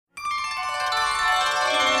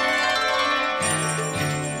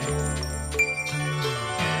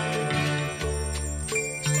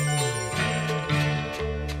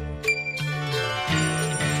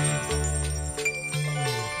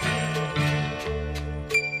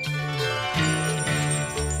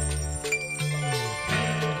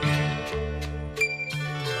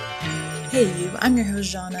Hey you, I'm your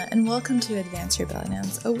host Jana, and welcome to Advance Your Belly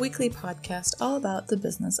Dance, a weekly podcast all about the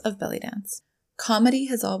business of belly dance. Comedy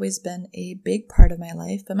has always been a big part of my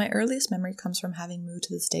life, but my earliest memory comes from having moved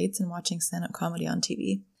to the States and watching stand-up comedy on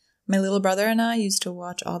TV. My little brother and I used to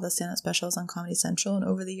watch all the stand-up specials on Comedy Central, and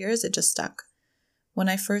over the years it just stuck. When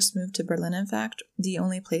I first moved to Berlin, in fact, the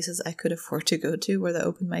only places I could afford to go to were the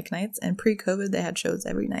open mic nights, and pre-COVID they had shows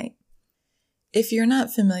every night. If you're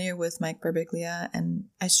not familiar with Mike Birbiglia, and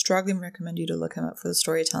I strongly recommend you to look him up for the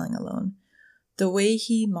storytelling alone, the way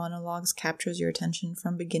he monologues captures your attention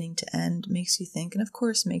from beginning to end, makes you think, and of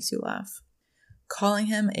course makes you laugh. Calling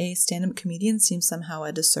him a stand-up comedian seems somehow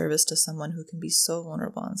a disservice to someone who can be so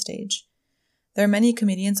vulnerable on stage. There are many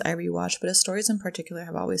comedians I rewatch, but his stories in particular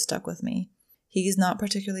have always stuck with me. He's not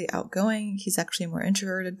particularly outgoing, he's actually more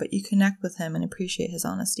introverted, but you connect with him and appreciate his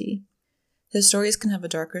honesty. His stories can have a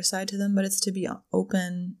darker side to them, but it's to be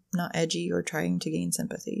open, not edgy or trying to gain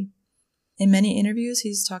sympathy. In many interviews,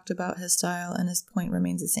 he's talked about his style, and his point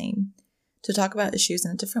remains the same: to talk about issues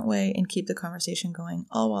in a different way and keep the conversation going,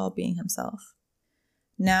 all while being himself.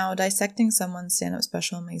 Now, dissecting someone's stand-up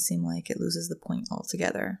special may seem like it loses the point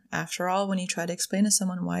altogether. After all, when you try to explain to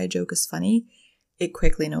someone why a joke is funny, it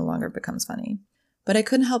quickly no longer becomes funny. But I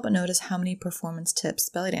couldn't help but notice how many performance tips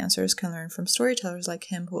belly dancers can learn from storytellers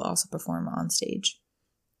like him who also perform on stage.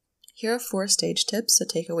 Here are 4 stage tips to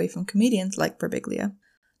take away from comedians like Birbiglia.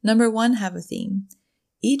 Number 1, have a theme.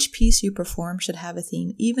 Each piece you perform should have a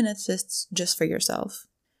theme, even if it's just for yourself.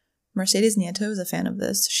 Mercedes Nieto is a fan of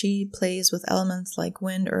this. She plays with elements like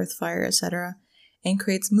wind, earth, fire, etc., and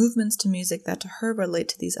creates movements to music that to her relate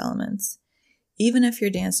to these elements. Even if you're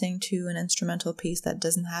dancing to an instrumental piece that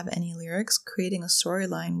doesn't have any lyrics, creating a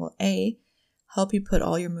storyline will A, help you put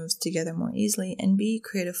all your moves together more easily, and B,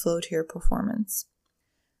 create a flow to your performance.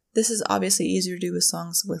 This is obviously easier to do with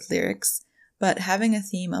songs with lyrics, but having a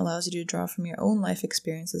theme allows you to draw from your own life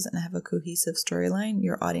experiences and have a cohesive storyline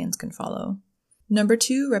your audience can follow. Number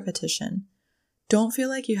 2, repetition. Don't feel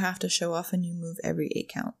like you have to show off a new move every 8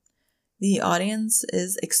 count. The audience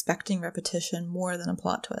is expecting repetition more than a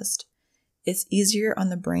plot twist. It's easier on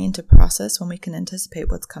the brain to process when we can anticipate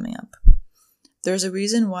what's coming up. There's a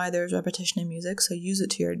reason why there's repetition in music, so use it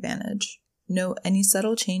to your advantage. Note any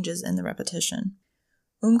subtle changes in the repetition.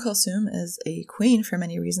 Kulthum is a queen for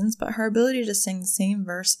many reasons, but her ability to sing the same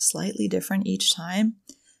verse slightly different each time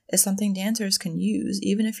is something dancers can use,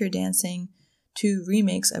 even if you're dancing to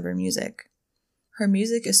remakes of her music. Her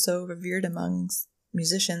music is so revered amongst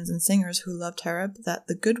musicians and singers who love Tarab that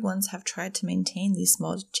the good ones have tried to maintain these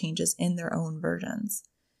small changes in their own versions.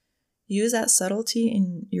 Use that subtlety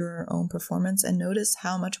in your own performance and notice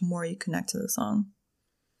how much more you connect to the song.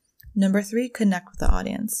 Number 3, connect with the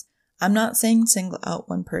audience. I'm not saying single out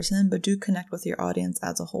one person, but do connect with your audience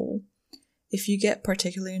as a whole. If you get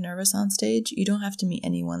particularly nervous on stage, you don't have to meet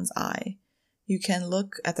anyone's eye. You can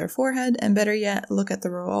look at their forehead, and better yet, look at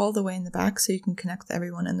the row all the way in the back so you can connect with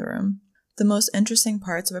everyone in the room. The most interesting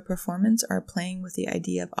parts of a performance are playing with the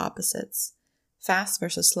idea of opposites. Fast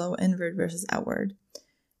versus slow, inward versus outward.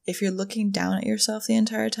 If you're looking down at yourself the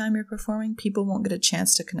entire time you're performing, people won't get a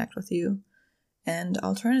chance to connect with you. And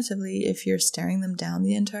alternatively, if you're staring them down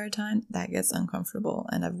the entire time, that gets uncomfortable,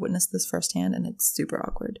 and I've witnessed this firsthand and it's super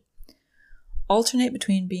awkward. Alternate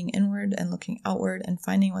between being inward and looking outward and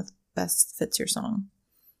finding what best fits your song.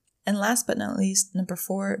 And last but not least, number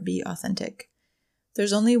 4, be authentic.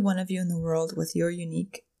 There's only one of you in the world with your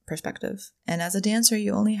unique perspective, and as a dancer,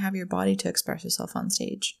 you only have your body to express yourself on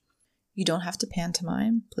stage. You don't have to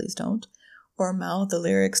pantomime, please don't, or mouth the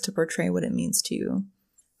lyrics to portray what it means to you,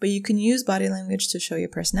 but you can use body language to show your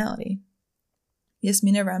personality.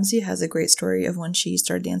 Yasmina Ramzi has a great story of when she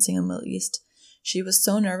started dancing in the Middle East. She was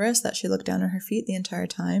so nervous that she looked down at her feet the entire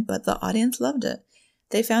time, but the audience loved it.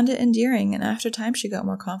 They found it endearing, and after time she got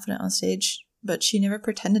more confident on stage, but she never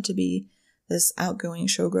pretended to be this outgoing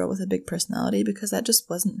showgirl with a big personality because that just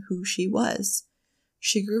wasn't who she was.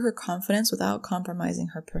 She grew her confidence without compromising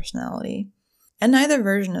her personality. And neither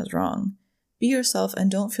version is wrong. Be yourself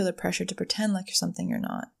and don't feel the pressure to pretend like you're something you're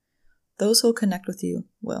not. Those who'll connect with you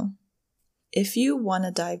will. If you want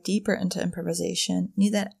to dive deeper into improvisation,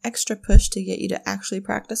 need that extra push to get you to actually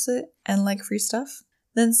practice it and like free stuff,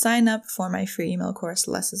 then sign up for my free email course,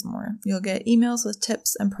 Less is More. You'll get emails with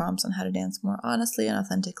tips and prompts on how to dance more honestly and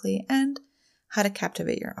authentically, and how to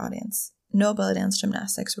captivate your audience. No belly dance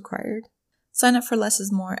gymnastics required. Sign up for Less is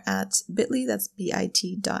More at bit.ly, that's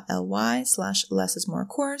bit.ly/Less is More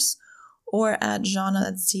course, or at Jana,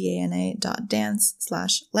 that's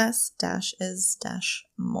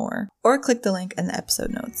jana.dance/less-is-more, or click the link in the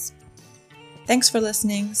episode notes. Thanks for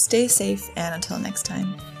listening, stay safe, and until next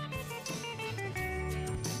time.